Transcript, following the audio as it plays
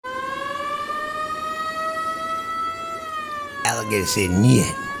alligator said,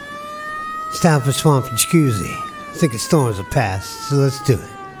 "Niet." It's time for Swamp and Jacuzzi. I think the storms are past, so let's do it.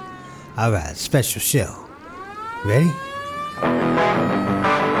 Alright, special show. Ready?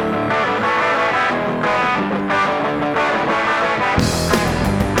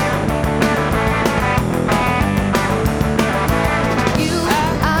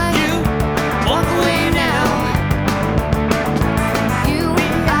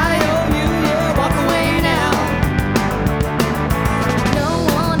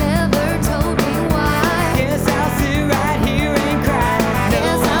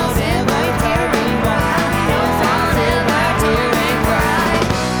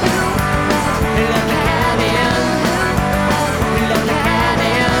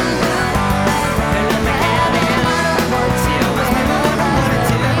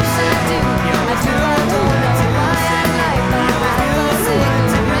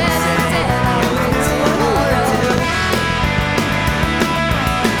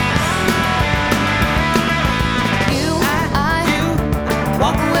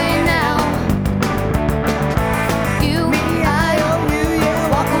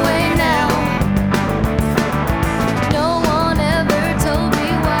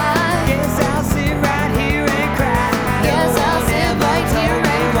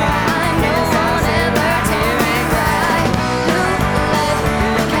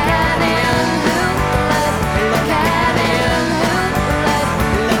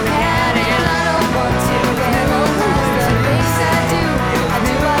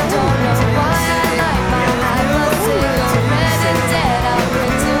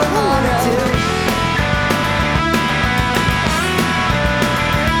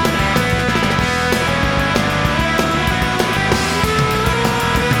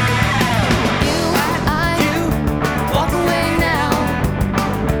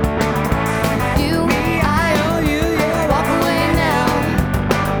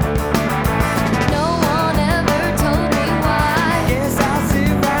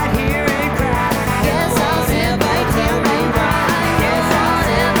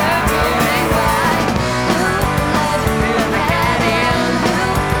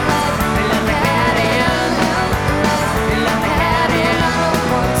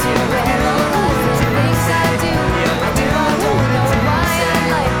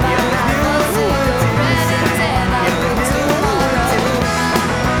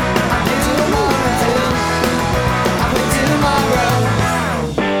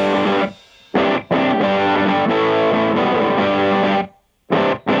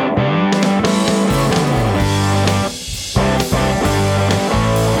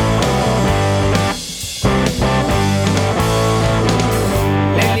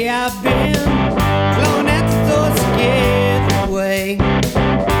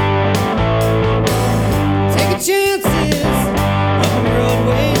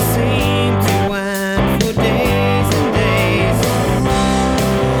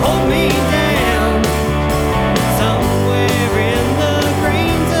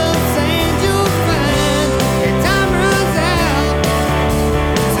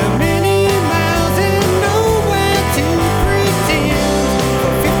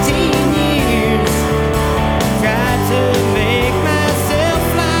 Make myself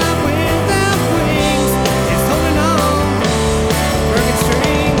fly without wings, just holding on.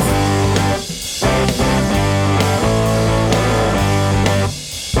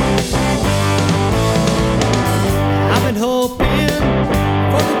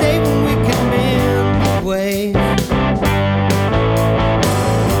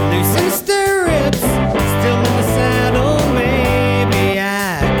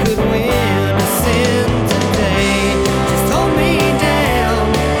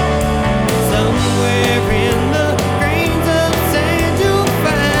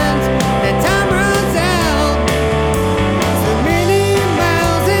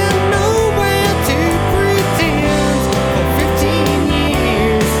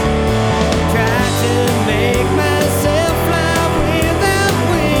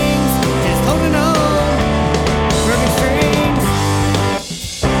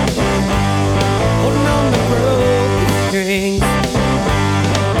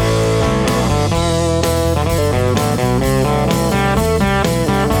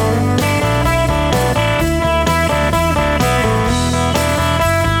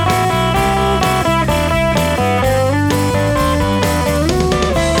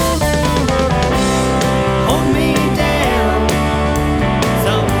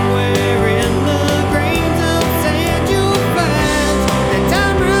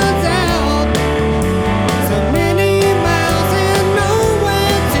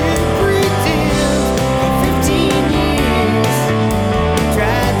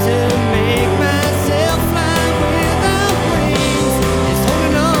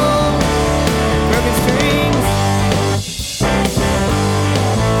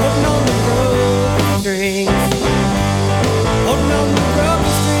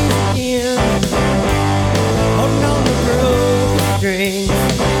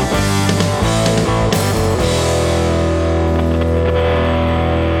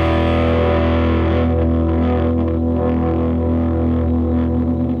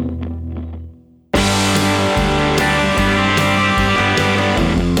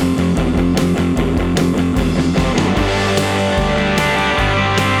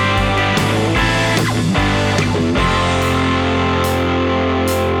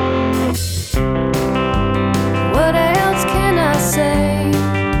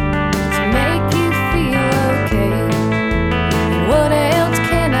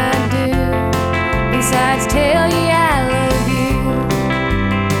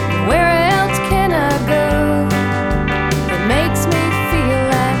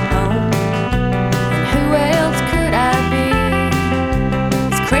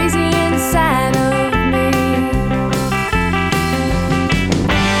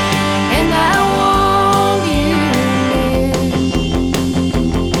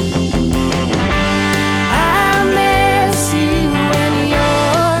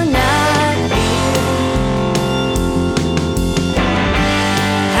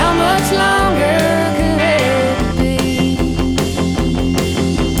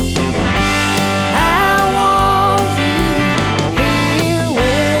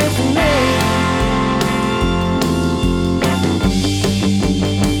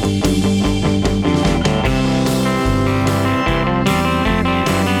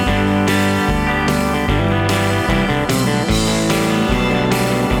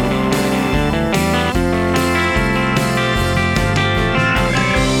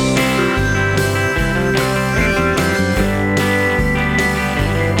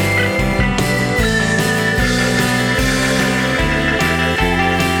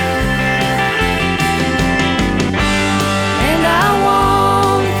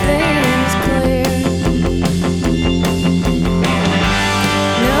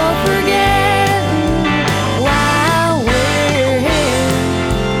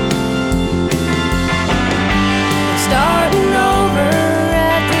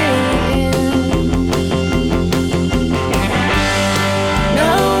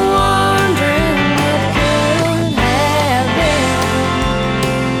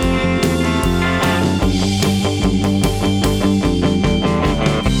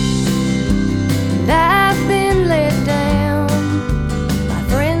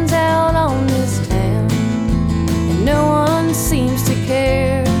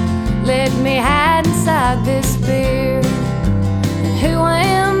 have this beer? And who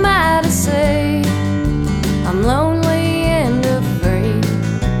am I to say I'm lonely and afraid?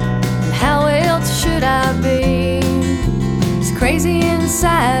 And how else should I be? It's crazy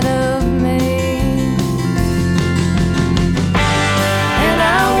inside of me. And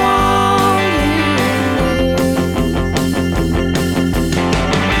I want you near.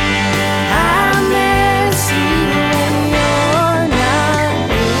 I miss you when you're not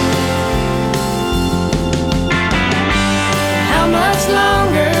here. How much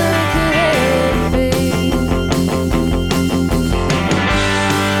longer could it be?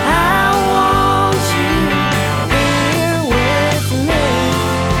 I want you here with me.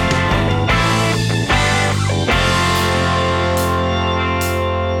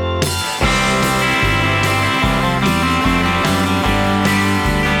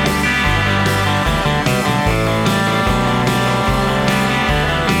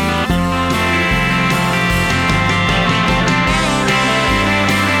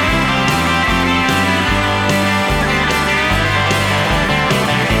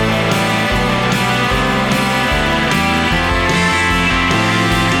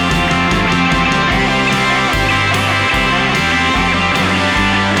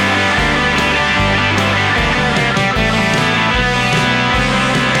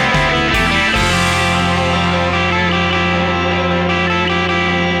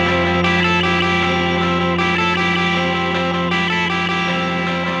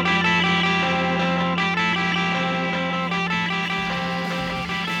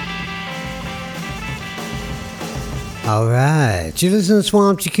 All right, you listen to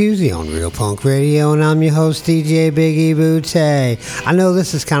Swamp Jacuzzi on Real Punk Radio, and I'm your host, DJ Biggie Butte. I know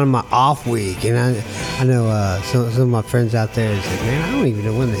this is kind of my off week, and I know some of my friends out there is like, man, I don't even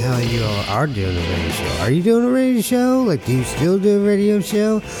know when the hell you are doing a radio show. Are you doing a radio show? Like, do you still do a radio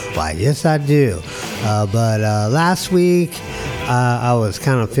show? Why, yes, I do. But last week, I was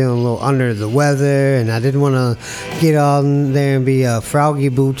kind of feeling a little under the weather, and I didn't want to get on there and be a froggy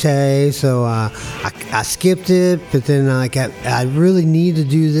Butte, so I skipped it. But then I really need to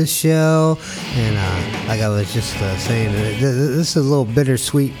do this show, and like I was just saying, this is a little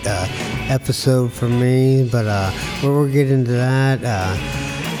bittersweet episode for me, but we'll get into that.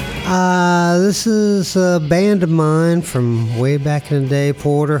 This is a band of mine from way back in the day,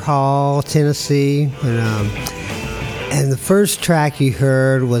 Porter Hall, Tennessee, and the first track you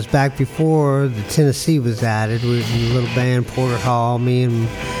heard was back before the Tennessee was added. We were in a little band, Porter Hall, me and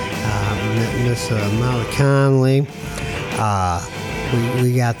Miss Molly Conley.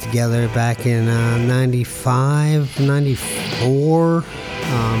 We got together back in 95, 94,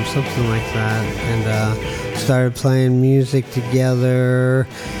 something like that, and started playing music together.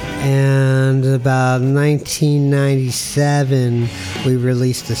 And about 1997, we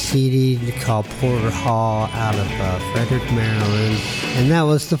released a CD called Porter Hall out of Frederick, Maryland. And that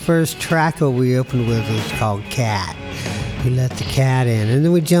was the first track that we opened with. It was called Cat. We let the cat in. And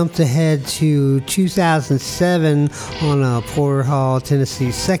then we jumped ahead to 2007 on Porter Hall,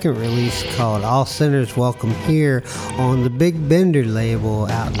 Tennessee's second release called All Sinners Welcome Here on the Big Bender label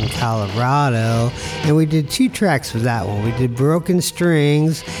out in Colorado. And we did two tracks for that one. We did Broken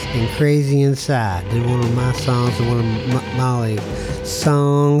Strings and Crazy Inside. Did one of my songs and one of Molly's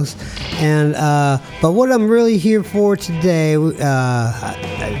songs. And but what I'm really here for today,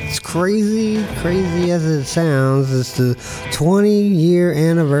 it's crazy as it sounds, it's the 20-year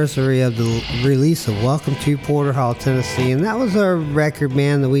anniversary of the release of Welcome to Porter Hall, Tennessee. And that was our record,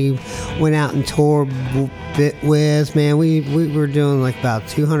 man, that we went out and toured with. Man, we were doing like about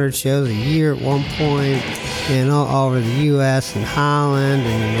 200 shows a year at one point, and all over the U.S. and Holland.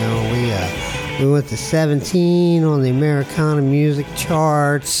 And, you know, we went to 17 on the Americana music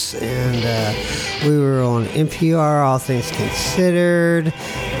charts, and we were on NPR, All Things Considered,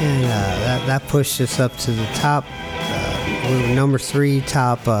 and that pushed us up to the top. We were number 3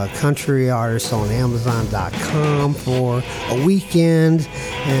 top country artist on Amazon.com for a weekend.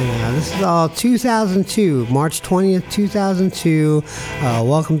 And this is all 2002, March 20th, 2002.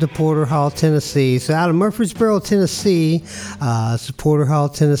 Welcome to Porter Hall, Tennessee. So out of Murfreesboro, Tennessee, it's Porter Hall,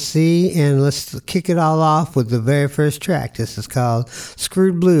 Tennessee. And let's kick it all off with the very first track. This is called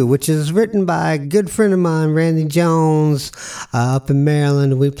Screwed Blue, which is written by a good friend of mine, Randy Jones, up in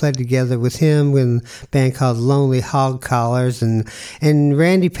Maryland. We played together with him in a band called Lonely Hog Collars. And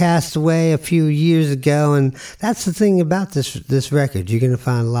Randy passed away a few years ago, and that's the thing about this record. You're gonna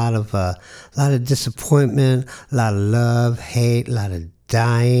find a lot of disappointment, a lot of love, hate, a lot of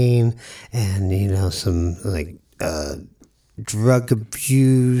dying, and you know, some like drug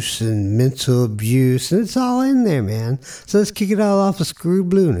abuse and mental abuse, and it's all in there, man. So let's kick it all off with Screwed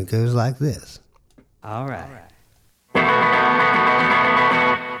Blue, and it goes like this. All right.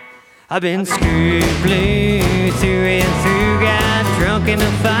 I've been screwed blue through and through, got drunk in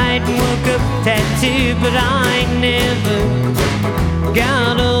a fight and woke up tattooed, but I never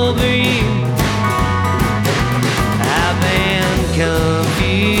got over you. I've been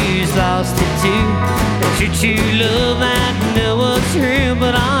confused, lost it too. Your true love, I know what's true,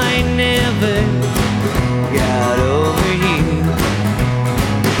 but I never got over you.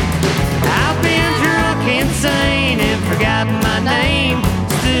 I've been drunk, insane, and forgotten my name.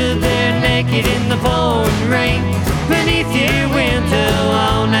 Stood there naked in the pouring rain, beneath your window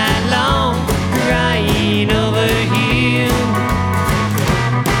all night long, crying over you.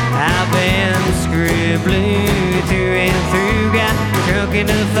 I've been scribbling through and through, got drunk in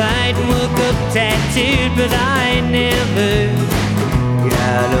a fight and woke up tattooed, but I never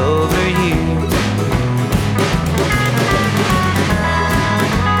got over you.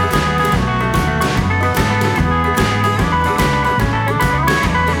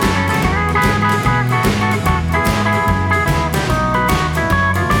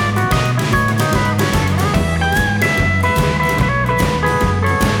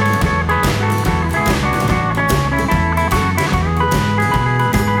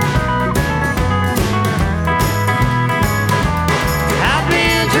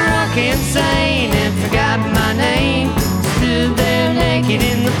 Insane and forgot my name. Stood there naked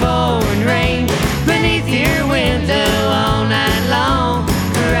in the pouring rain, beneath your window all night long,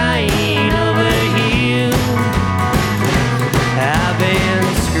 crying over you. I've been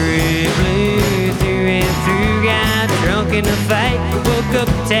scribbling through and through, got drunk in a fight, woke up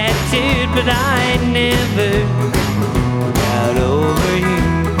tattooed, but I never got over you.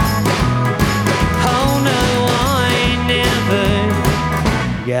 Oh no, I never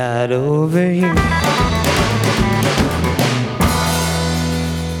got over you.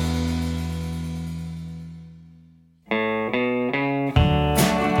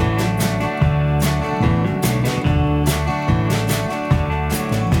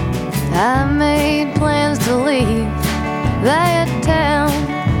 I made plans to leave that town,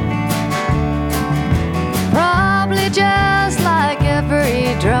 probably just like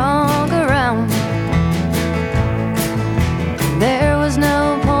every drunk around. There was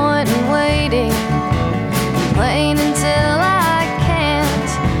no point in waiting, playing until I can't.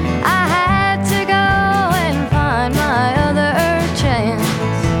 I had to go and find my other chance.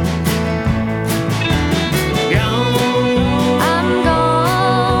 I'm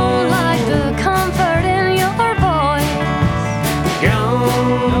gone like the comfort in your voice.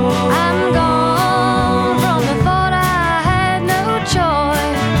 I'm gone from the thought I had no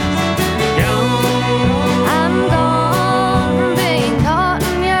choice. I'm gone from being caught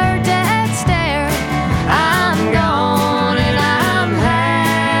in your dead stare. I'm gone and I'm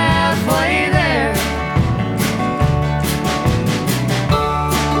halfway there.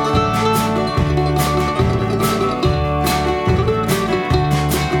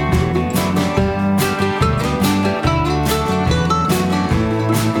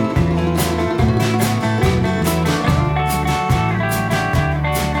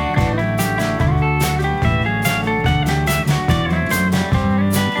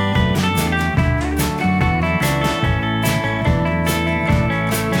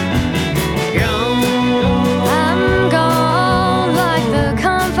 I'm gone like the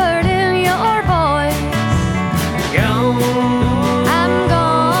comfort in your voice. I'm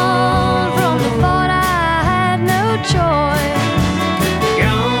gone from the thought I had no choice.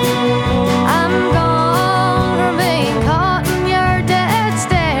 I'm gone from being caught in your dead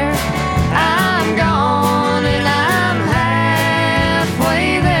stare. I'm gone and I'm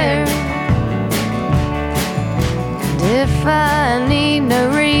halfway there. And if I need no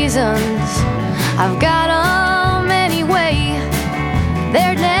reasons, I've got 'em anyway.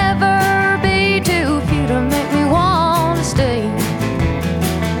 There'd never be too few to make me want to stay.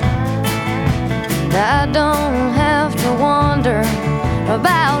 And I don't have to wonder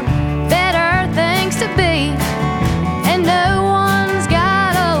about better things to be. And no one's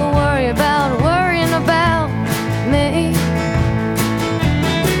gotta worry about worrying about me.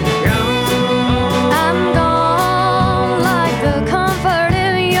 I'm gone like the comfort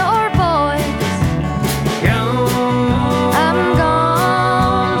in your voice.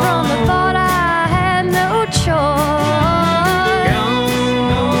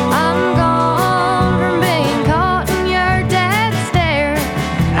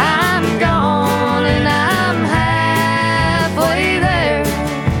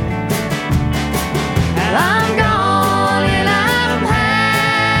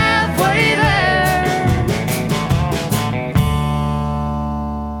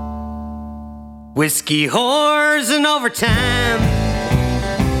 Whiskey whores and overtime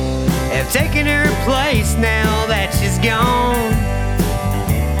have taken her place now that she's gone.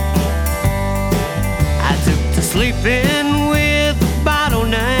 I took to sleeping with a bottle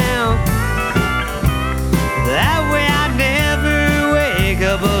now. That way I never wake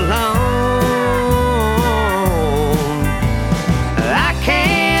up alone. I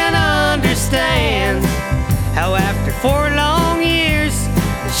can't understand how after 4 long years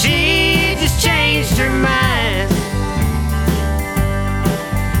she just changed her mind.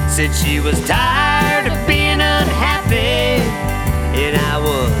 Said she was tired of being unhappy, and I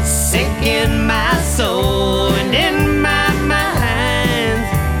was sick in my soul and in my mind.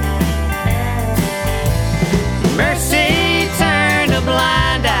 Mercy turned a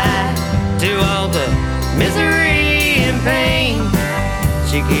blind eye to all the misery and pain.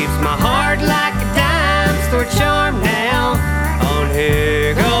 She keeps my heart like a dime store charm now on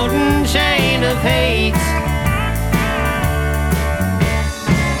her golden chain of hate.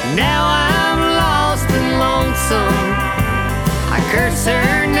 Now I'm lost and lonesome. I curse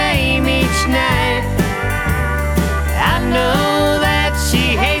her name each night. I know that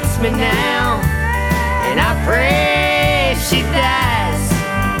she hates me now, and I pray she dies.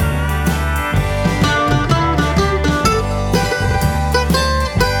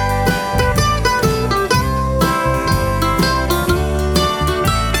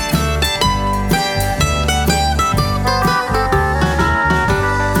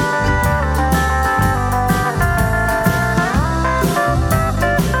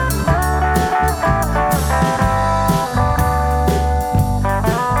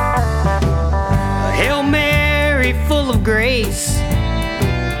 Grace,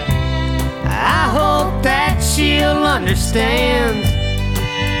 I hope that she'll understand.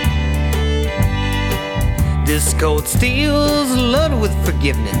 This cold steel's loaded with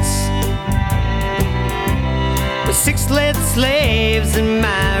forgiveness, with 6 lead slaves in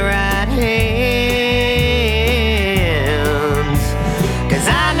my right hand. 'Cause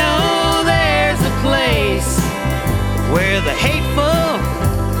I know there's a place where the hateful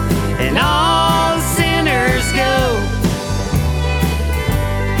and all the sinners go.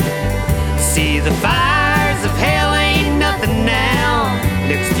 See, the fires of hell ain't nothing now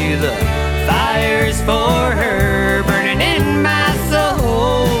next to the fires for her burning in my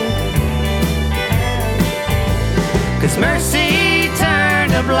soul. 'Cause mercy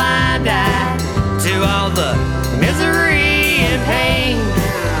turned a blind eye to all the misery and pain.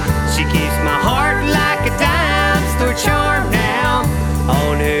 She keeps my heart like a dime store charm now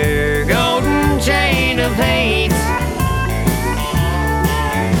on her golden chain of hate.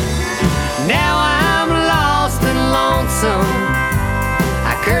 Now I'm lost and lonesome.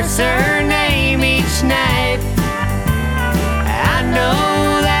 I curse her name each night. I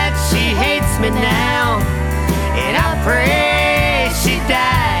know that she hates me now, and I pray she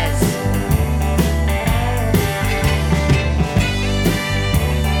dies.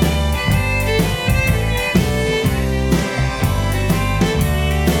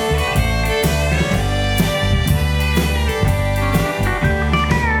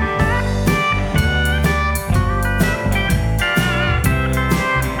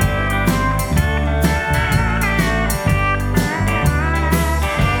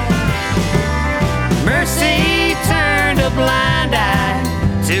 Mercy turned a blind eye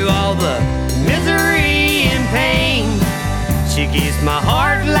to all the misery and pain. She keeps my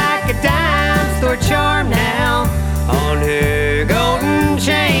heart like a dime store charm now on her golden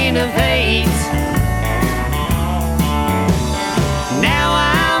chain of hate. Now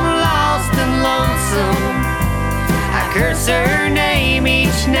I'm lost and lonesome. I curse her name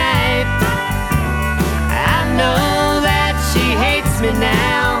each night. I know that she hates me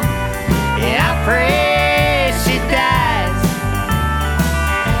now, and I pray she dies.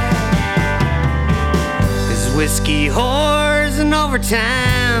 'Cause whiskey whores and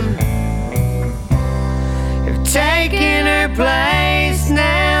overtime have taken her place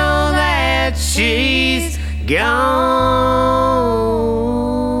now that she's gone.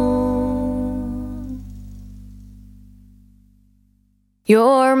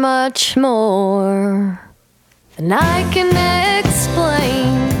 You're much more than I can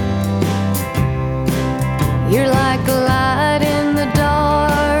explain. You're like a light in the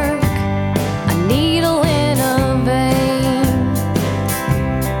dark, a needle in a vein.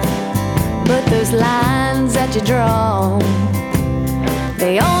 But those lines that you draw,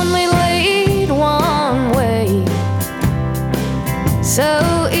 they only lead one way. So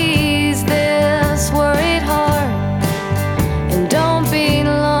ease this worried heart and don't be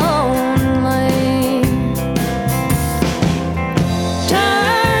lonely. Turn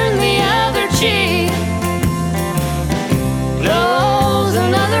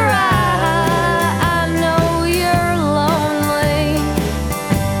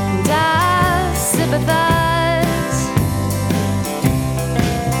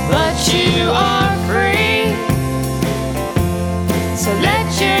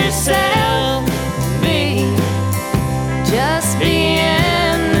yourself be. Just be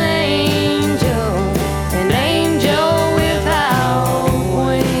an angel without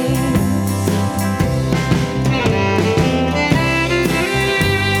wings.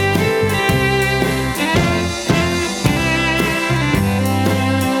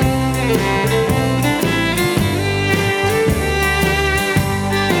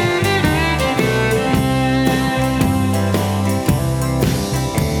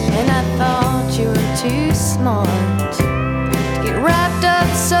 And I thought you were too smart to get wrapped up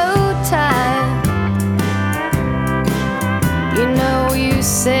so tight. You know you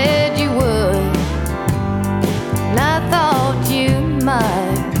said you would, and I thought you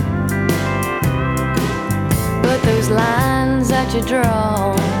might. But those lines that you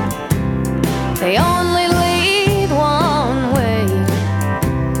draw, they only lead one way.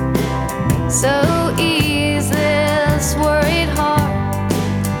 So ease this worried heart,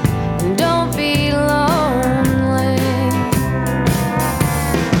 and don't be lonely.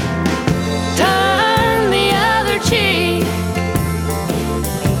 Turn the other cheek,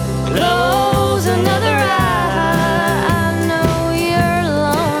 close another eye. I know you're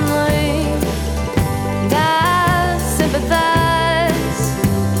lonely, and I sympathize.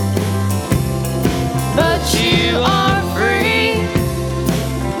 But you are free,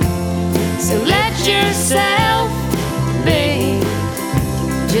 so let yourself be.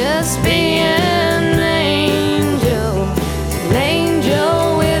 Just be an angel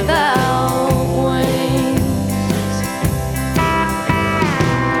without wings.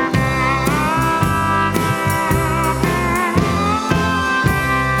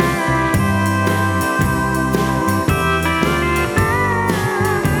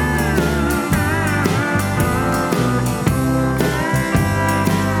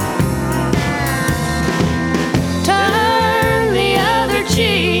 Turn the other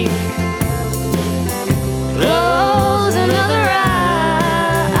cheek, close another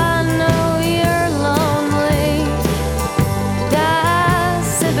eye. I know you're lonely, and I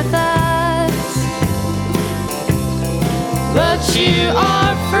sympathize. But you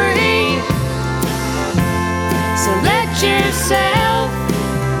are free, so let yourself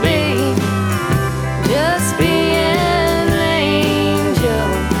be. Just be an angel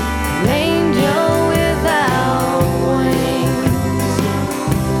without wings.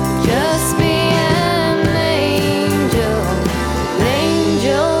 Just be an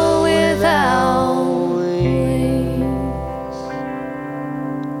angel without wings.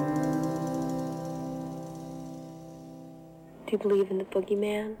 Do you believe in the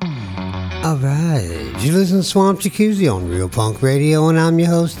boogeyman? All right, you listen to Swamp Jacuzzi on Real Punk Radio, and I'm your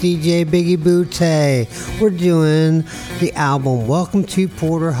host, DJ Biggie Butte. We're doing the album Welcome to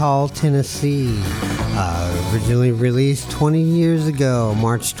Porter Hall, Tennessee. Originally released 20 years ago,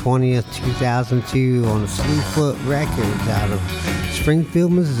 March 20th, 2002, on Slewfoot Records out of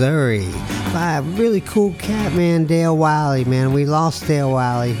Springfield, Missouri, by a really cool cat, man, Dale Wiley, man. We lost Dale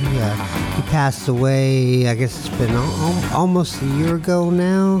Wiley. He passed away, I guess it's been almost a year ago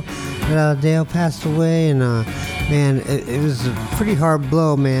now that Dale passed away, and man, it was a pretty hard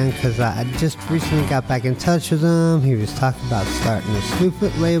blow, man, because I just recently got back in touch with him. He was talking about starting the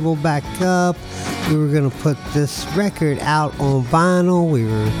Slewfoot label back up. We were going to put this record out on vinyl. We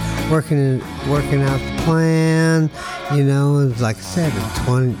were working out the plan. You know, it was, like I said, a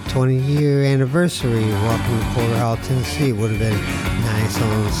 20-year anniversary of Welcome to Porter Hall, Tennessee. It would have been nice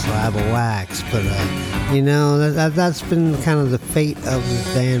on a slab of wax, but you know, that's been kind of the fate of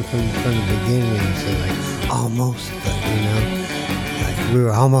this band from the beginning. So like almost, you know, like we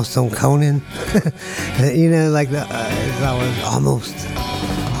were almost on Conan. You know, like it's always almost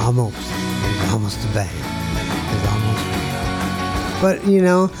a band. It's almost real. But you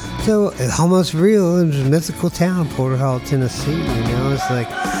know, so it's almost real. It's a mythical town, Porter Hall, Tennessee. You know, it's like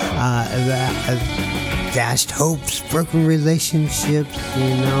dashed hopes, broken relationships,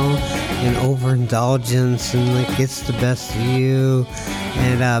 you know, and overindulgence, and like gets the best of you.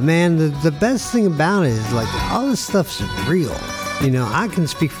 And man, the best thing about it is like all this stuff's real. You know, I can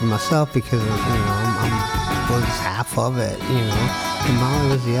speak for myself because, you know, I was half of it, you know, and Molly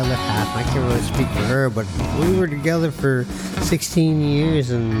was the other half. I can't really speak for her, but we were together for 16 years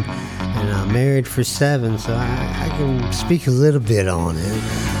and married for 7, so I can speak a little bit on it.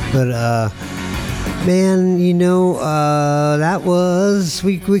 But man, you know, that was,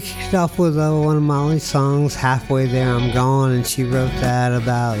 we kicked off with one of Molly's songs, Halfway There I'm Gone, and she wrote that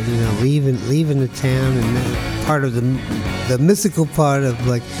about, you know, leaving the town, and that part of the mystical part of,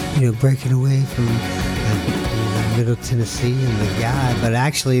 like, you know, breaking away from Middle Tennessee and the guy. But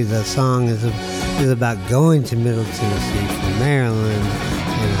actually the song is about going to Middle Tennessee from Maryland,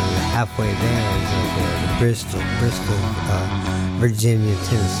 and halfway there is the Bristol, Virginia,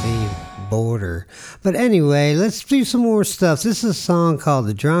 Tennessee border. But anyway, let's do some more stuff. This is a song called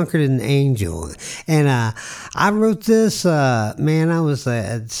 "The Drunkard and Angel," and I wrote this. Man, I was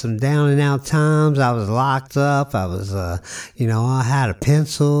at some down and out times. I was locked up. I was, I had a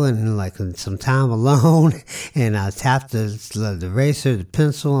pencil and like some time alone, and I tapped the eraser, the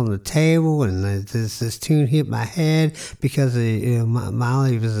pencil on the table, and this tune hit my head because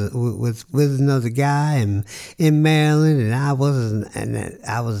Molly was with another guy in Maryland, and I wasn't, and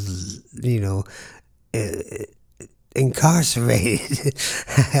I was. Incarcerated.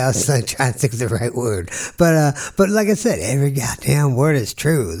 I was not trying to think of the right word, but like I said, every goddamn word is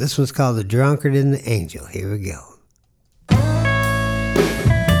true. This one's called "The Drunkard and the Angel." Here we go.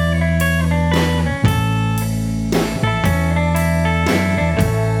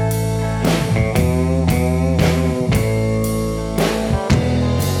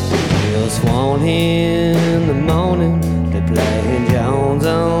 Just one in the morning, they playing Jones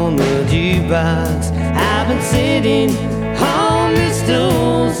on the jukebox. I've been sitting on this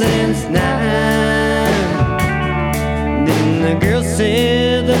stool since 9. Then the girl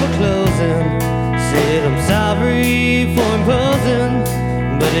said they were closing. Said I'm sorry for imposing,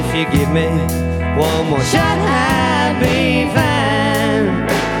 but if you give me one more shot, I'd be fine.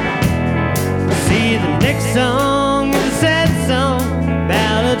 See, the next song is a sad song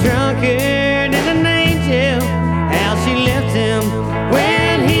about a drunkard and an angel. How she left him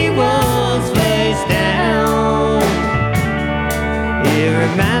when he was face down. It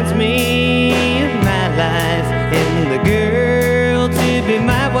reminds me of my life and the girl to be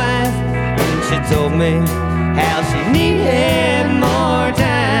my wife. And she told me how she needed more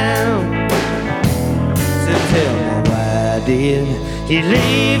time. So tell me why did you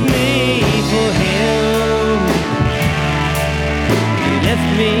leave me for him? You left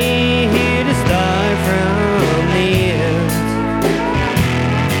me here to start from the end.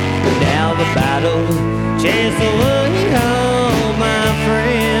 Now the battle chased away all my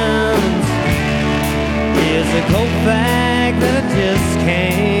friends. It's a cold fact that I just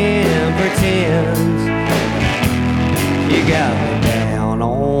can't pretend. You got me down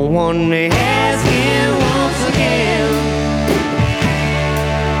on one knee, asking once again,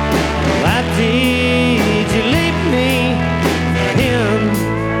 why did you leave me for him?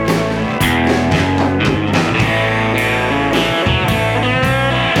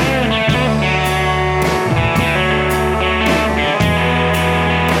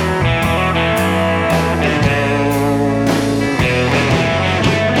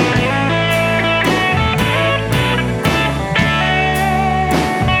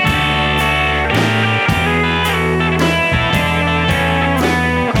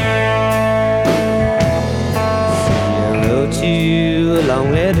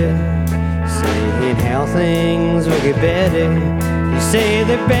 Saying how things will get better. You say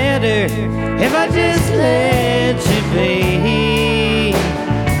they're better if I just let you be.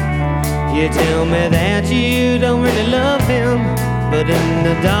 You tell me that you don't really love him, but in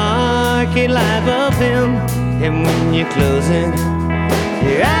the dark you lie above him. And when you're closing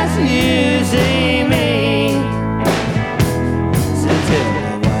your eyes you see me. So tell me,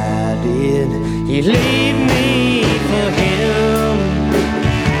 why did you leave me for him?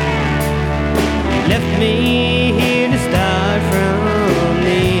 Left me here to start from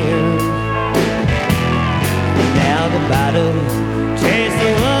the end. Now the battle chased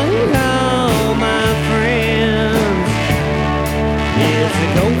away all my friends. It's a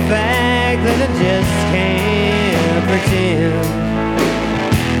cold fact that I just can't pretend.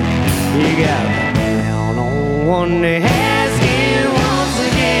 You got me down on one knee, asking once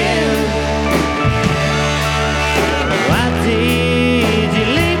again, why did you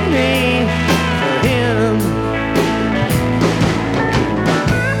leave me?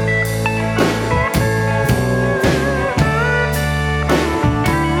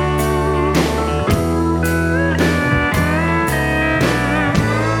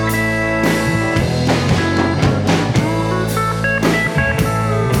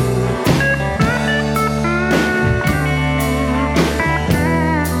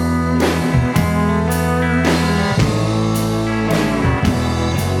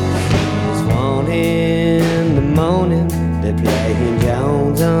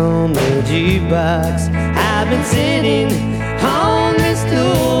 Jukebox. I've been sitting on this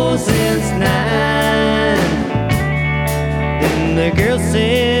stool since 9. Then the girl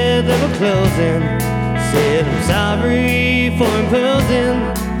said they were closing. Said I'm sorry for imposing,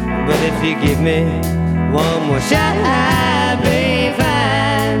 but if you give me one more shot, I'd be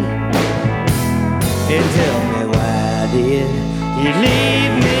fine. And tell me, why did you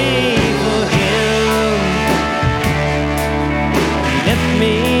leave me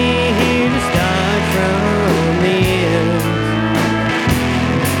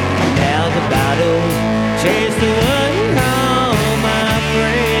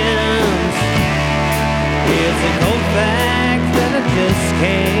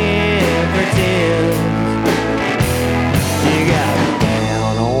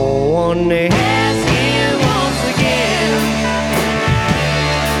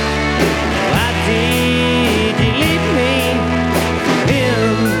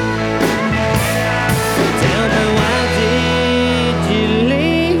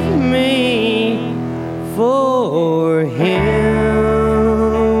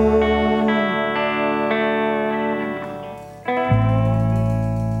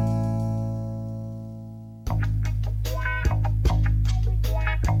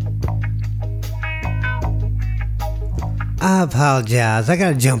I apologize. I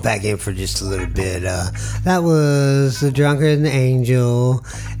gotta jump back in for just a little bit. That was The Drunkard and the Angel,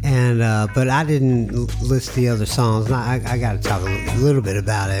 and but I didn't list the other songs. I gotta talk a little bit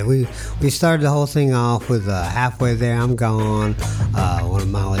about it. We started the whole thing off with Halfway There, I'm Gone, one of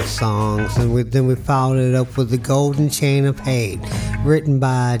Molly's songs, and then we followed it up with The Golden Chain of Hate, written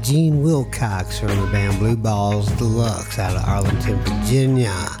by Gene Wilcox from the band Blue Balls Deluxe out of Arlington,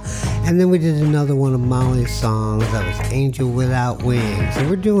 Virginia. And then we did another one of Molly's songs that was Angel Without Wings.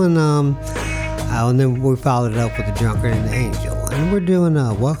 And we're doing, and then we followed it up with The Drunkard and the Angel. And we're doing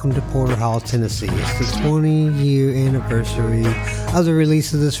Welcome to Porter Hall, Tennessee. It's the 20-year anniversary of the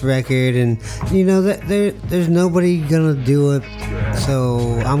release of this record. And, you know, there's nobody gonna do it, so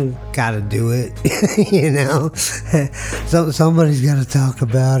I'm gotta do it, you know? So somebody's gotta talk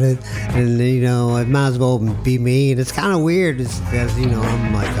about it. And, you know, it might as well be me. And it's kind of weird because, you know,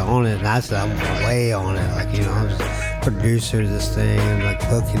 I'm like on it. And I said I'm way on it. Like, you know, I'm just producer of this thing, like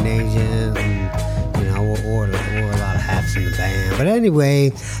booking agent, and, you know, I wore a lot of hats in the band. But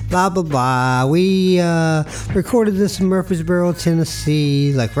anyway, blah, blah, blah. We recorded this in Murfreesboro,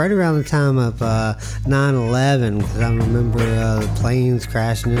 Tennessee, like right around the time of 9/11, because I remember the planes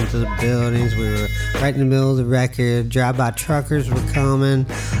crashing into the buildings. We were right in the middle of the record. Drive-by truckers were coming.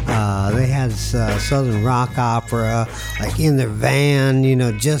 They had Southern Rock Opera, like in their van, you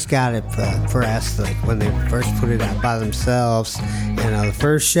know, just got it pressed, like when they first put it out by themselves. And the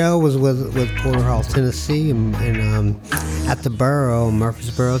first show was with Porter Hall, Tennessee, and at the Borough,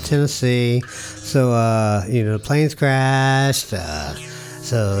 Murfreesboro, Tennessee. So, you know, the planes crashed.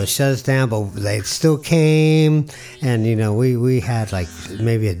 So it shut us down, but they still came, and, you know, we had like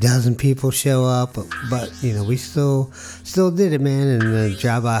maybe a dozen people show up, but you know, we still did it, man. And the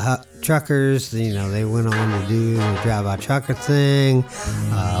drive-by truckers, you know, they went on to do the drive-by trucker thing.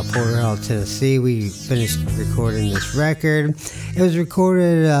 Porter Hall, Tennessee, we finished recording this record. It was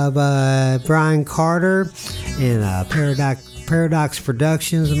recorded by Brian Carter in Paradox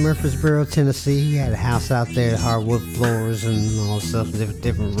Productions in Murfreesboro, Tennessee. He had a house out there, hardwood floors and all stuff,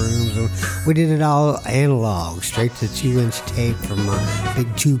 different rooms. And we did it all analog, straight to 2-inch tape from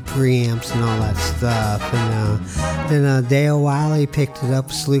big tube preamps and all that stuff. And then Dale Wiley picked it up,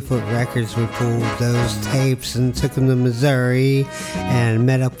 Slewfoot Records. We pulled those tapes and took them to Missouri and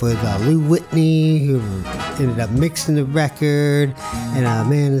met up with Lou Whitney, who ended up mixing the record. And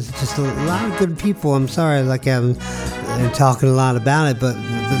man, it's just a lot of good people. I'm sorry, like I'm talking a lot about it, but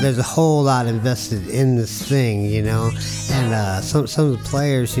there's a whole lot invested in this thing, you know. And some of the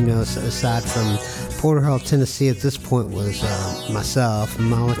players, you know, aside from Porter Hall, Tennessee at this point was myself,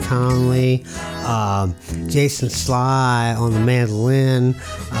 Molly Conley, Jason Sly on the mandolin,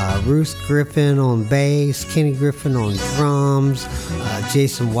 Ruth Griffin on bass, Kenny Griffin on drums,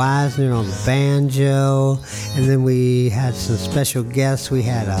 Jason Weisner on the banjo, and then we had some special guests. We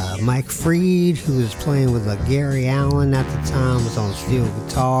had Mike Freed, who was playing with Gary Allen at the time, was on steel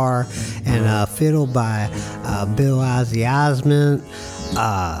guitar, and fiddle by Bill Ozzy Osment.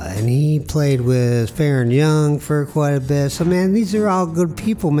 And he played with Farron Young for quite a bit. So, man, these are all good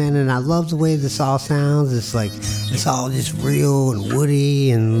people, man, and I love the way this all sounds. It's like, it's all just real and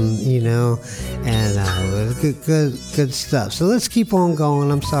woody, and, you know, and good stuff. So let's keep on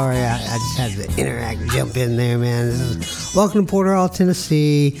going. I'm sorry, I just had to jump in there, man. This is Welcome to Porter Hall,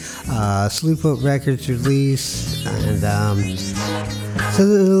 Tennessee, Slewfoot Records release, and so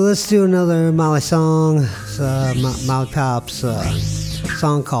let's do another Molly song. It's Molly Pop's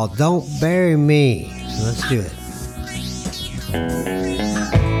song called Don't Bury Me. So let's do it.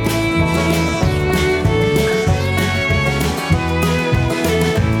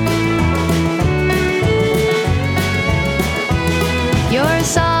 You're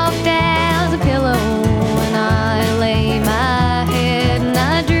soft as a pillow when I lay my head, and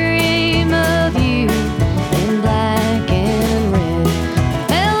I dream of you in black and red.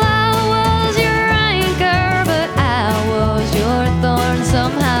 Well, I was your anchor, but I was your thorn.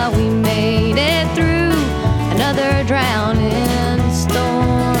 Somehow we made it through another drowning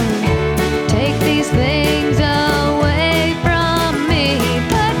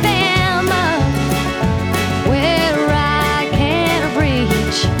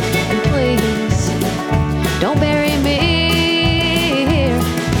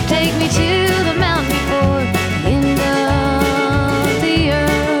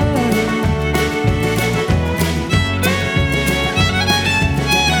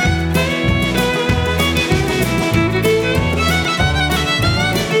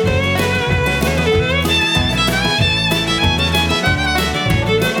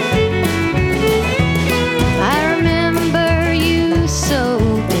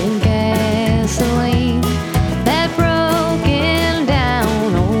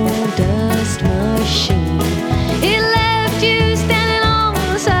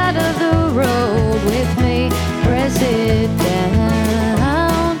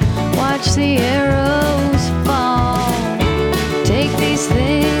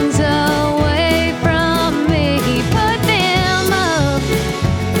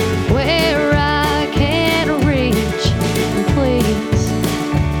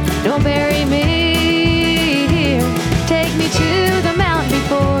Don't bury me here. Take me to the mountain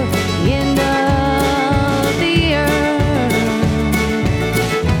before the end of the earth.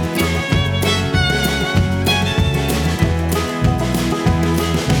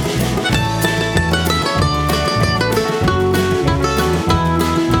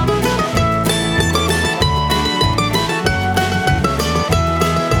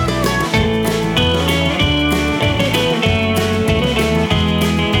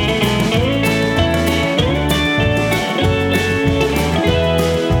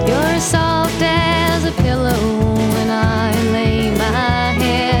 You're soft as a pillow when I lay my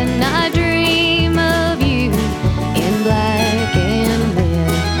head, and I dream of you in black and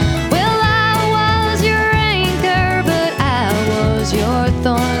red. Well, I was your anchor, but I was your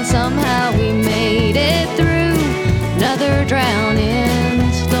thorn. Somehow we made it through another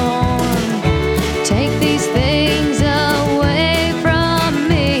drowning storm. Take these things away from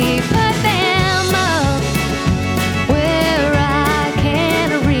me, put them up where I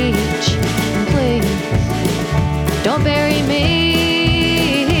can reach. Please don't bury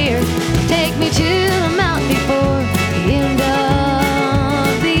me here. Take me to the mountain before the end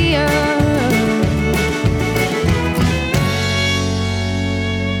of the earth.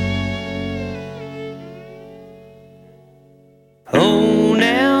 Oh,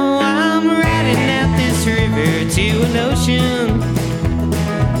 now I'm riding out this river to an ocean,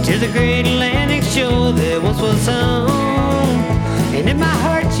 to the great Atlantic shore that once was home. And in my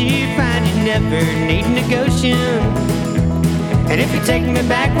heart you find you never need negotiation. And if you take me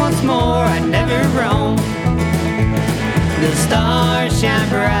back once more, I'd never roam. The stars shine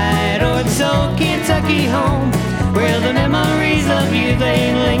bright o'er this old Kentucky home, where the memories of you,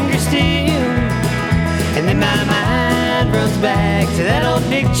 they linger still. And then my mind runs back to that old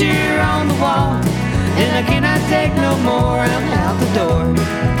picture on the wall, and I cannot take no more, I'm out the door.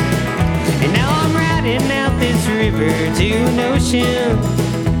 And now I'm riding out this river to an ocean,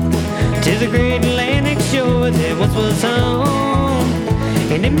 to the great Atlantic shore that once was home.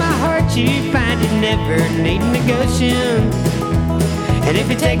 And in my heart you find you never need negotiation. And if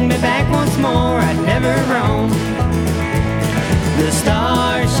you take me back once more, I'd never roam. The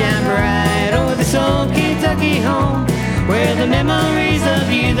stars shine bright over this old Kentucky home, where the memories of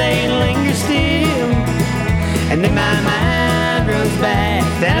you, they linger still. And then my mind runs back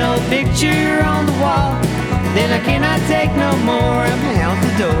that old picture on the wall, then I cannot take no more, I'm out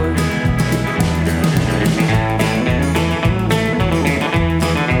the door.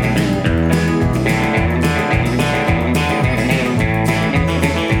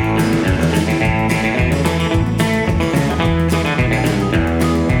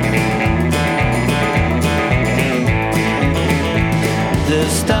 The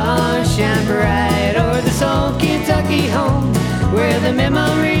stars shine bright o'er this old Kentucky home, where the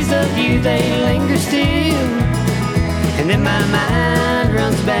memories of you, they linger still. And then my mind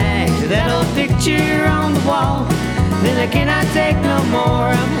runs back to that old picture on the wall, then I cannot take no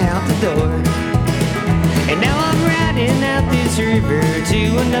more, I'm out the door. And now I'm riding out this river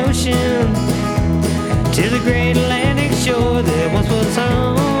to an ocean, to the great Atlantic shore that once was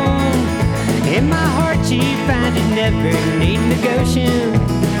home. In my heart you find you never need negotiation.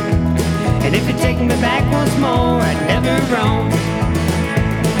 And if you take me back once more, I'd never roam.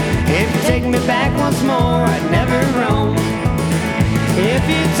 If you take me back once more, I'd never roam. If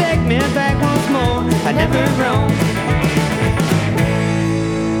you take me back once more, I'd never roam.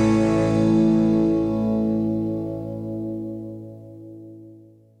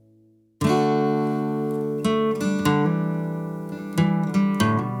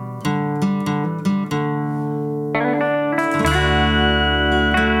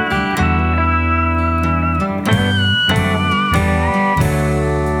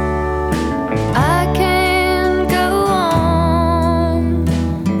 I can't go on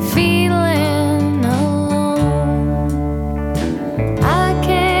feeling alone. I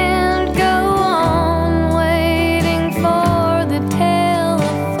can't go on waiting for the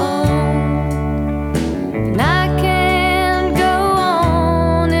telephone. And I can't go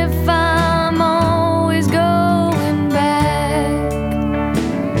on if I'm always going back.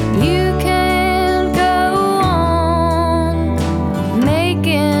 You can't go on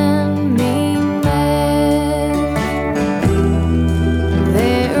making me mad.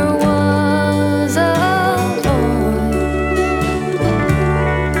 There was a boy,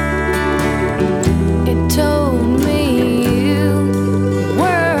 it told me you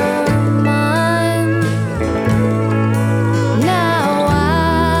were mine. Now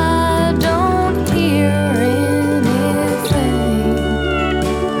I don't hear anything,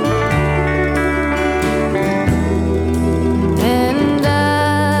 and I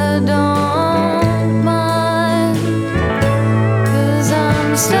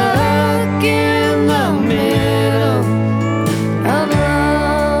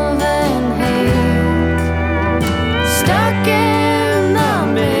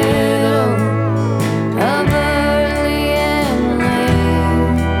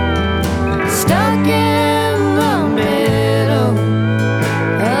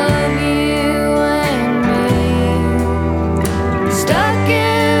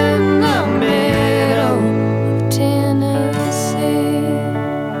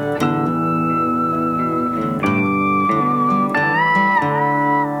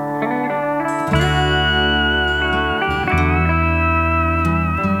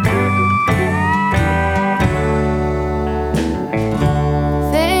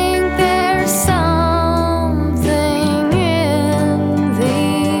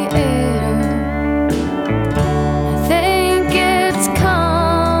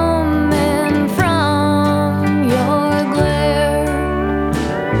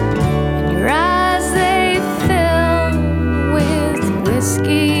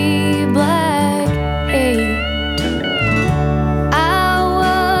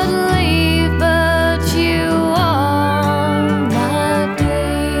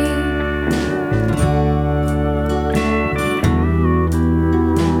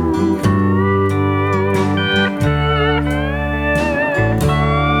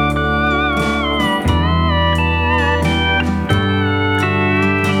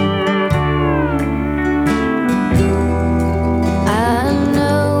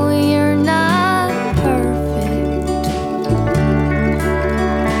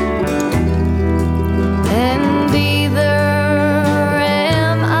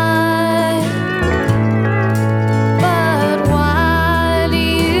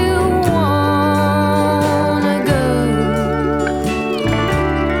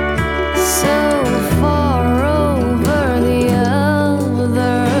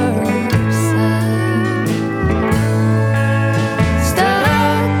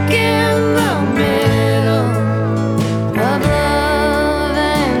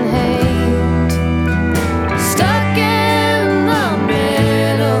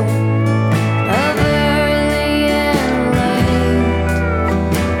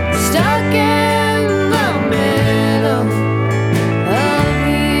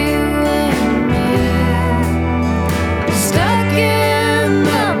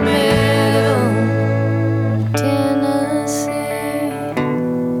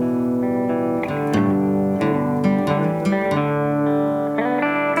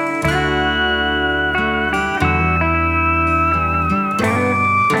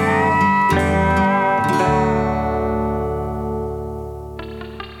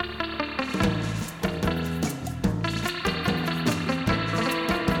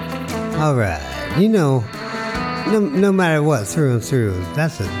All right. You know, no matter what, through and through,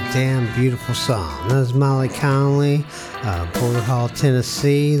 that's a damn beautiful song. That was Molly Conley, Porter Hall,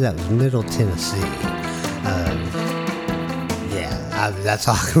 Tennessee. That was Middle Tennessee. That's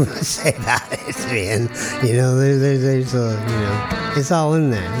all I'm going to say about it, man. You know, there's a, you know, it's all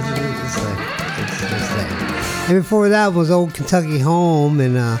in there. It's there. And before that was Old Kentucky Home,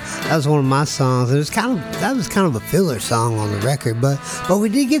 and that was one of my songs. That was kind of a filler song on the record, but we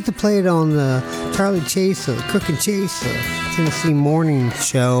did get to play it on the Charlie Chase, Crook and Chase, Tennessee morning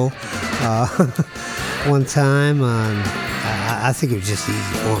show one time. I think it was just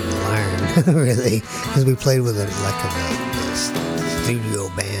easy for him to learn, really, because we played with it like a studio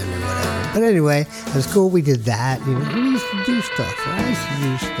band or whatever. But anyway, it was cool. We did that. You know, we used to do stuff. I used to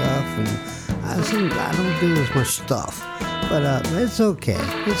do stuff, and I don't do as much stuff. But it's okay.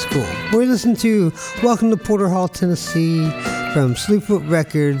 It's cool. We're listening to Welcome to Porter Hall, Tennessee from Slewfoot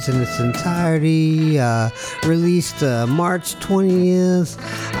Records in its entirety, released March 20th,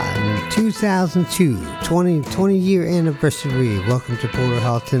 2002, 20-year anniversary. Welcome to Porter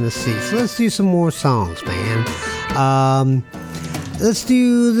Hall, Tennessee. So let's do some more songs, man. Let's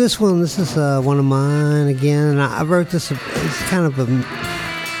do this one. This is one of mine again. I wrote this. It's kind of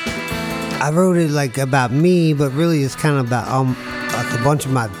I wrote it like about me, but really it's kind of about like a bunch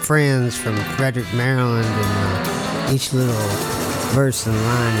of my friends from Frederick, Maryland, and each little verse and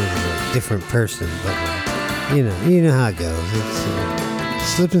line is a different person. But you know how it goes. It's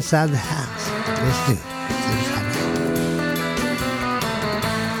Slip Inside the House. Let's do it. Slip Inside the House.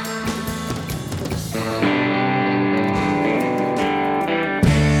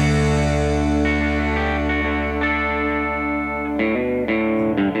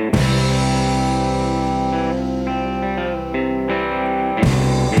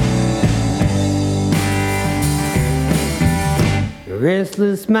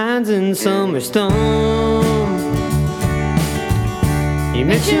 Restless minds in summer storm. You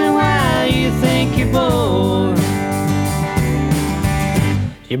mention why you think you're bored.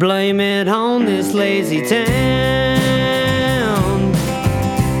 You blame it on this lazy town.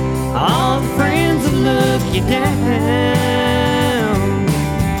 All the friends that look you down.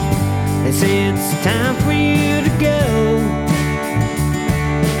 They say it's time for you to go,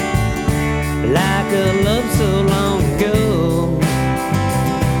 like a love so long ago.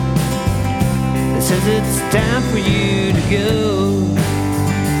 Says it's time for you to go.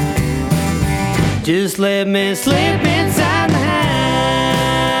 Just let me slip inside the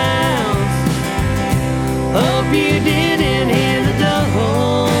house. Hope you didn't hear the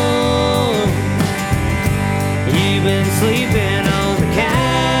door. You've been sleeping on the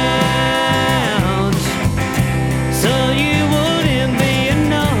couch, so you wouldn't be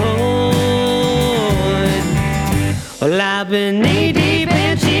annoyed. Well, I've been knee deep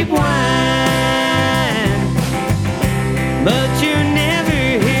in cheap wine, but you never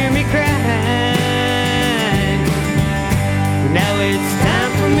hear me cry. Now it's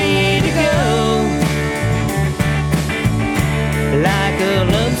time for me to go, like a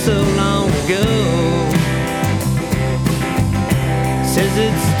love so long ago. Says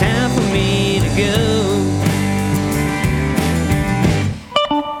it's time for me to go.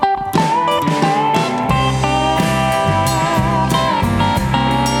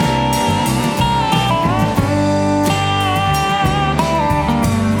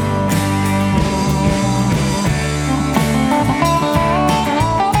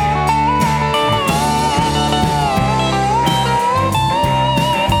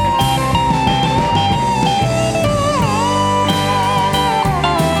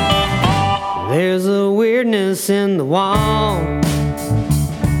 There's a weirdness in the wall.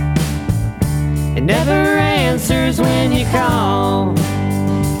 It never answers when you call.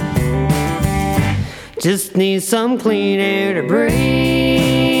 Just need some clean air to breathe.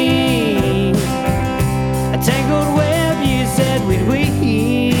 A tangled web you said we'd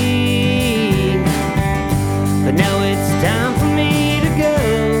weave, but now it's time for me to go,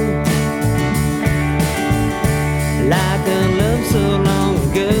 like a love so long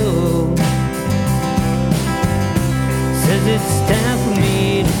ago. Says it's time for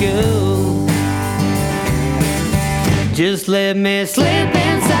me to go. Just let me slip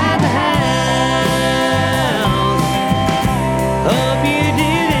inside the house. Hope you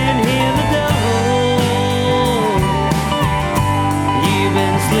didn't hear the door. You've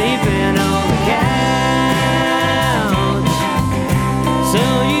been sleeping on the couch, so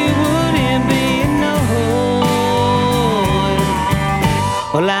you wouldn't be annoyed.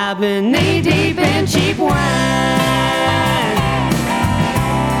 Well, I've been knee deep in cheap wine,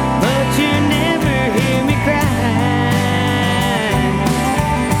 but you never hear me cry.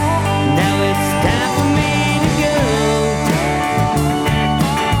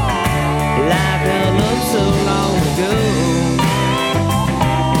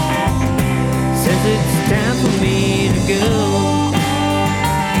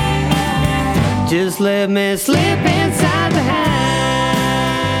 Just let me slip inside the house.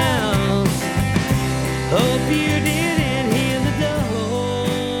 Hope you didn't hear the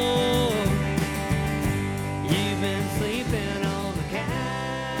door. You've been sleeping on the couch,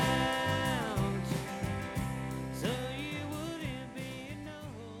 so you wouldn't be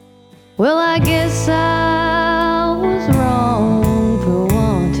alone. Well, I guess I was wrong for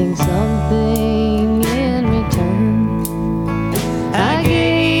wanting something in return. I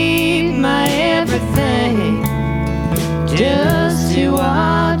gave my everything just to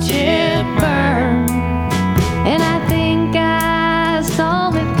watch it burn. And I think I saw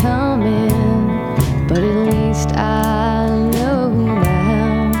it coming, but at least I know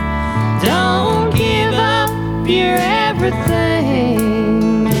now. Don't give up your everything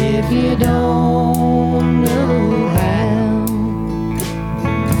if you don't know how.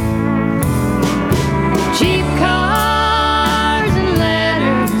 Cheap cards and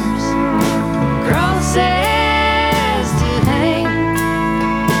letters, crosses to hang,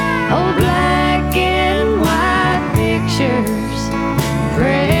 old black and white pictures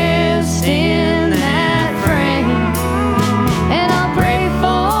pressed in that frame. And I'll pray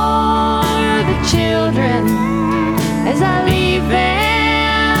for the children as I leave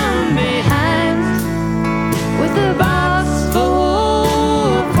them behind, with a box full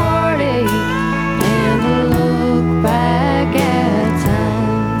of heartache and a look back at time.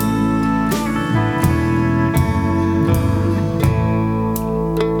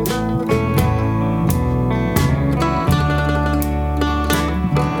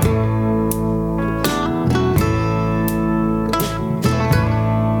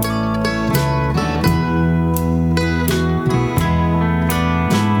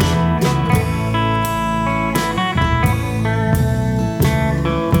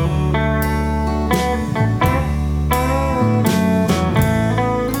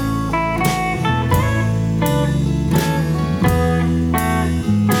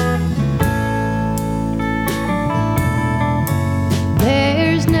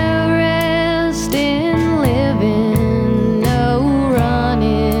 There's no rest in living, no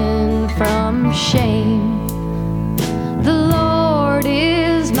running from shame. The Lord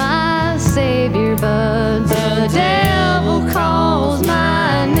is my Savior, but the devil calls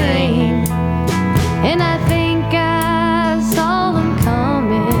my name. And I think I saw them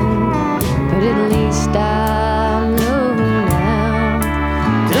coming, but at least I know now.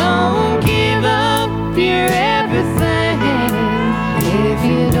 Don't give up your everything if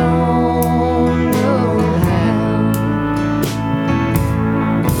you don't know how.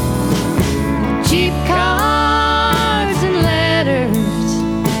 Cheap cards and letters,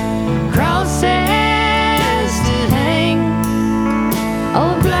 crosses to hang,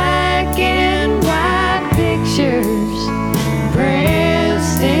 old black and white pictures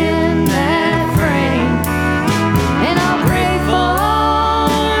pressed in that frame. And I'll pray for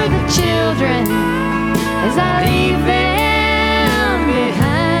the children as I leave them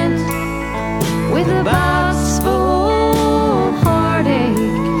behind, with a box full of heartache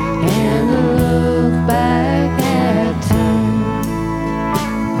and a look back at time.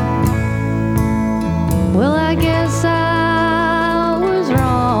 Well, I guess I was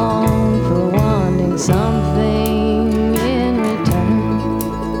wrong for wanting something in return.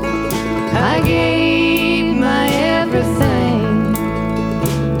 I gave my everything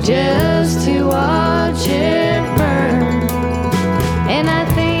just to watch it burn. And I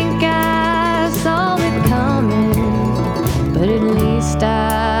think I saw it coming, but at least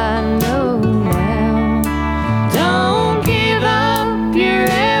I know now. Don't give up your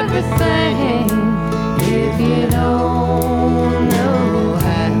everything if you don't know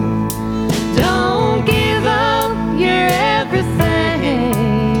how. Don't give up your everything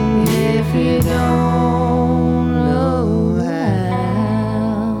if you don't know how.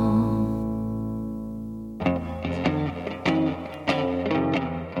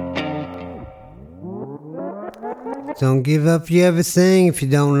 Don't give up your everything if you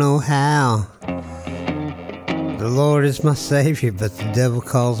don't know how. The Lord is my Savior, but the devil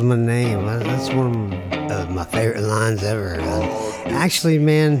calls my name. That's one of my favorite lines ever. Actually,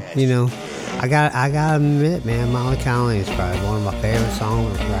 man, you know, I gotta admit, man, Molly Conley is probably one of my favorite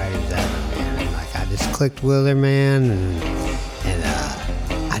songwriters ever, man. And, like, I just clicked with her, man, and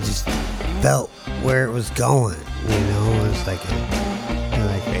I just felt where it was going. You know, it's like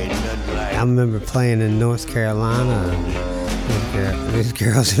I remember playing in North Carolina, and these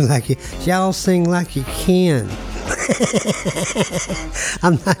girls are like, y'all sing like you can.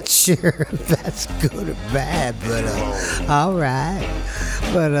 I'm not sure if that's good or bad, but all right.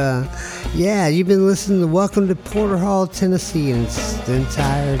 But yeah, you've been listening to Welcome to Porter Hall, Tennessee, and it's the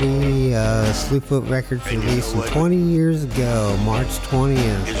entirety. Slewfoot Records released 20 years ago, March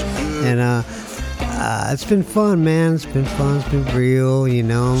 20th, and it's been fun, man. It's been fun. It's been real, you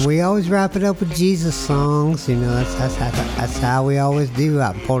know. And we always wrap it up with Jesus songs, you know. That's how we always do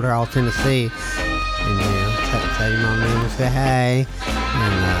out in Porter Hall, Tennessee. And you know, tell your mom and say hey,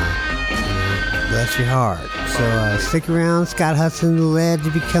 and you know, bless your heart. So stick around. Scott Hudson, The Ledge,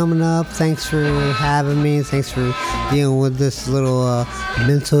 will be coming up. Thanks for having me. Thanks for dealing with this little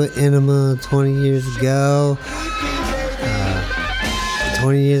mental enema 20 years ago.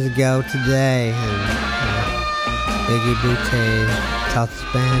 20 years ago today, and Biggie Butte taught this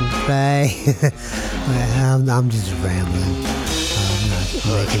band to play. I'm just rambling. I'm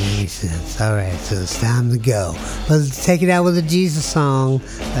not making any sense. All right, so it's time to go. Let's take it out with a Jesus song,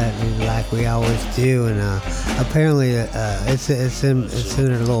 like we always do. And apparently, it's in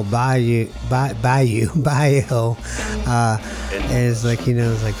a little bio. It's like, you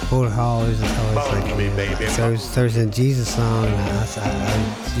know, it's like Porter Hall is always like, Thursday Jesus song. And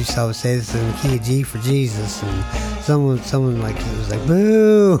I used to always say this in the key of G for Jesus, and someone like it was like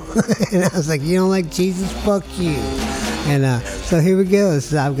boo, and I was like, you don't like Jesus? Fuck you. And so here we go.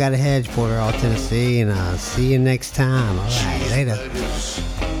 This is I've Got a Hedge, Porter Hall, Tennessee, and I'll see you next time. All right, later.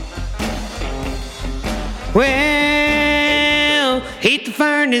 Well, heat the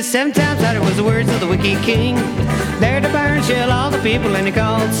furnace 7 times hotter was the words of the wicked king. There to burn shall all the people, and he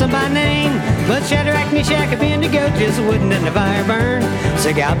called some by name. But Shadrach, Meshach, Abednego just wouldn't let the fire burn.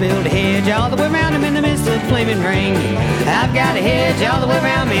 So God built a hedge all the way around him in the midst of the flaming rain. I've got a hedge all the way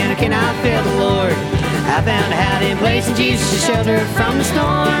around me, and I cannot fail the Lord. I found a hiding place in Jesus to shelter from the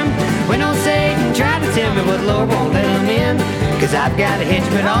storm. When old Satan tried to tell me, but the Lord won't let him in. 'Cause I've got a hedge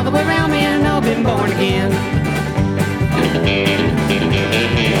built all the way around me, and I've been born again.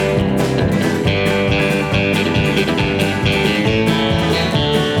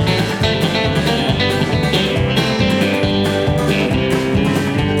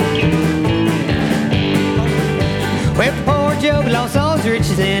 Well, poor Job lost all his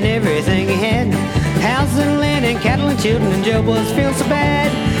riches and everything he had. Houses and land and cattle and children, and Job was feeling so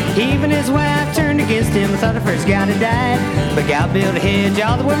bad. Even his wife turned against him, thought the first God had died. But God built a hedge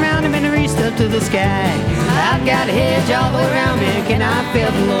all the way around him, and it reached up to the sky. I've got a hedge all the way around me, and can I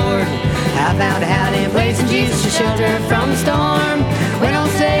feel the Lord? I found a hiding place in Jesus to shelter from the storm. When old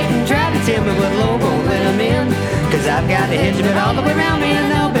Satan tried to tell me, but the Lord won't let him in. 'Cause I've got a hedge built all the way around me,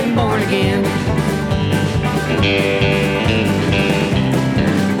 and I've been born again.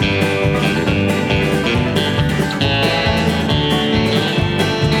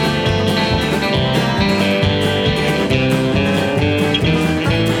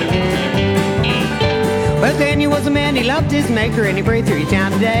 Well, Daniel was a man, he loved his maker, and he prayed 3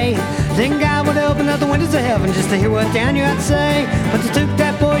 times a day. Then God would open up the windows of heaven just to hear what Daniel had to say. But they took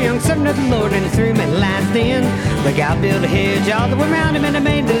that poor young servant of the Lord, and he threw him in the lion's den. But God built a hedge all the way around him, and he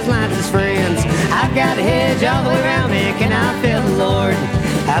made those lions his friends. I've got a hedge all the way around me, can I feel the Lord?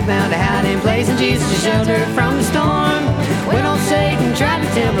 I found a hiding place in Jesus to shelter from the storm. When old Satan tried to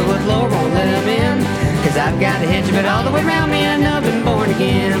tell me, but the Lord won't let him in. 'Cause I've got a hedge of it all the way around me, and I've been born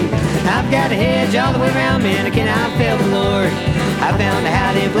again. I've got a hedge all the way around me, and can I feel the Lord? I found a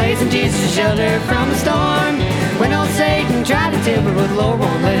hiding place in Jesus to shelter from the storm. When old Satan tried to tell me, but the Lord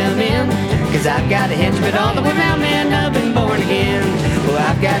won't let him in. 'Cause I've got a hedge of it all the way around me, and I've been born again. Well,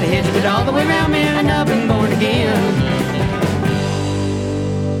 I've got a hedge of it all the way around me, and